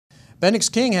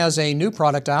Bendix King has a new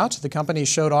product out. The company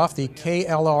showed off the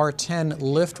KLR-10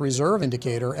 lift reserve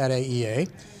indicator at AEA.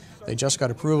 They just got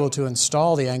approval to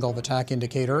install the angle of attack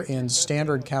indicator in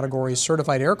standard category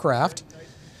certified aircraft.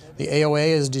 The AOA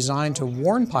is designed to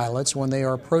warn pilots when they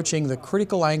are approaching the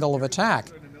critical angle of attack.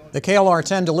 The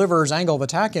KLR-10 delivers angle of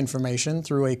attack information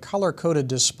through a color-coded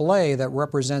display that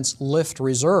represents lift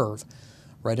reserve.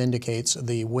 Red indicates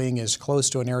the wing is close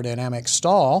to an aerodynamic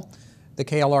stall. The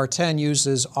KLR-10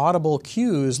 uses audible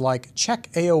cues like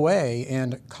check AOA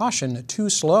and caution too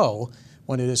slow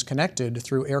when it is connected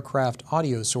through aircraft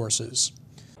audio sources.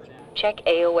 Check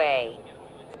AOA.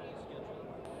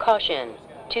 Caution,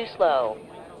 too slow,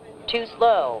 too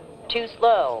slow, too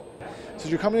slow. So as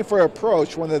you're coming in for an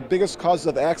approach, one of the biggest causes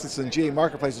of accidents in the GA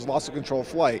marketplace is loss of control of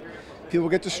flight. People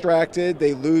get distracted,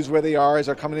 they lose where they are as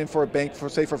they're coming in for a bank,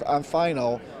 on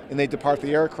final, and they depart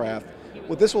the aircraft.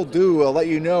 What this will do will let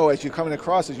you know as you're coming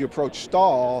across, as you approach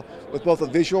stall, with both a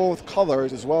visual with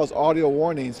colors as well as audio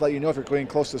warnings, let you know if you're going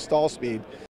close to stall speed.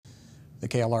 The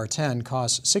KLR-10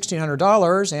 costs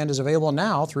 $1,600 and is available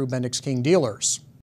now through Bendix King dealers.